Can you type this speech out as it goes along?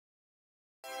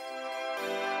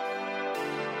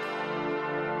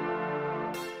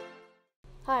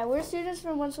Hi, we're students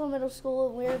from Wentzville Middle School,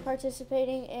 and we're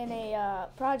participating in a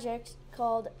project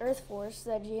called Earth Force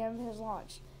that GM has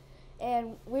launched.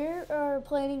 And we are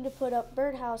planning to put up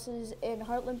birdhouses in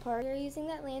Heartland Park. We're using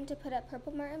that land to put up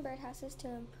purple martin birdhouses to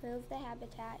improve the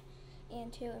habitat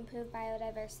and to improve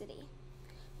biodiversity.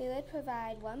 We would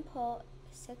provide 1 pole,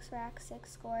 6 racks,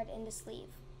 6 gourd, and a sleeve.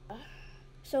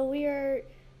 So we are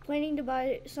planning to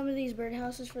buy some of these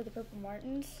birdhouses for the purple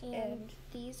martins. And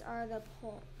these are the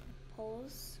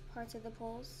poles, parts of the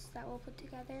poles that we'll put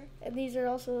together. And these are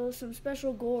also some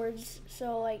special gourds,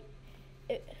 so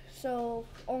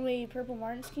only purple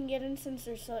martins can get in, since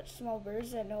they're such small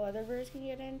birds that no other birds can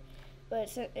get in.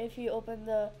 But if you open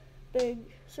the big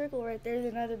circle right there,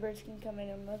 then other birds can come in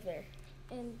and live there.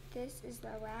 And this is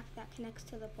the rack that connects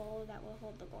to the pole that will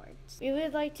hold the gourds. We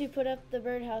would like to put up the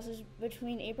birdhouses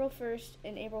between April 1st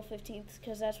and April 15th,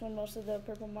 because that's when most of the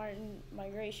purple martin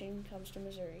migration comes to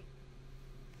Missouri.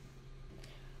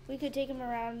 We could take them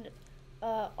around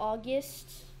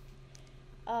August.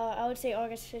 I would say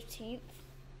August 15th,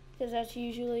 because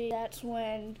that's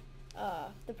when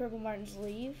the purple martins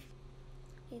leave.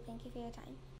 Okay, thank you for your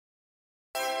time.